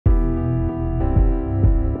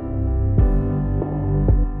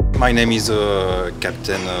My name is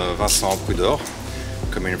Captain Vincent Poudor,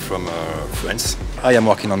 coming from France. I am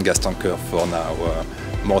working on gas tanker for now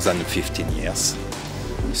more than 15 years.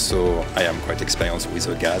 So I am quite experienced with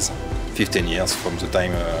gas. 15 years from the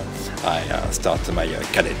time I started my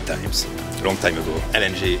cadet times. A long time ago.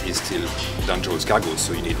 LNG is still dangerous cargo,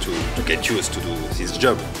 so you need to get used to do this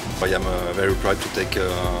job. I am very proud to take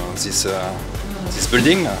this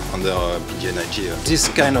building under PG&IG. This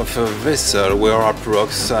kind of vessel, we are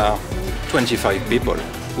approx 25 people.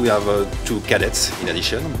 We have 2 cadets in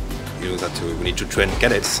addition. You know that we need to train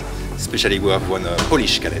cadets, especially we have one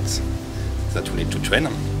Polish cadet that we need to train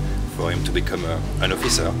for him to become an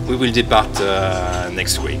officer. We will depart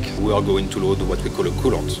next week. We are going to load what we call a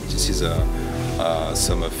coolant. This is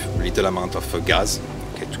some little amount of gas,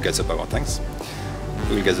 okay, to gas up our tanks.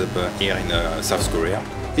 We will gas up here in South Korea.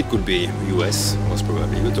 It could be US, most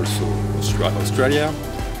probably, but also Australia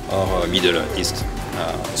or Middle East.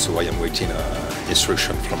 So I am waiting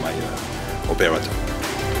instruction from my operator.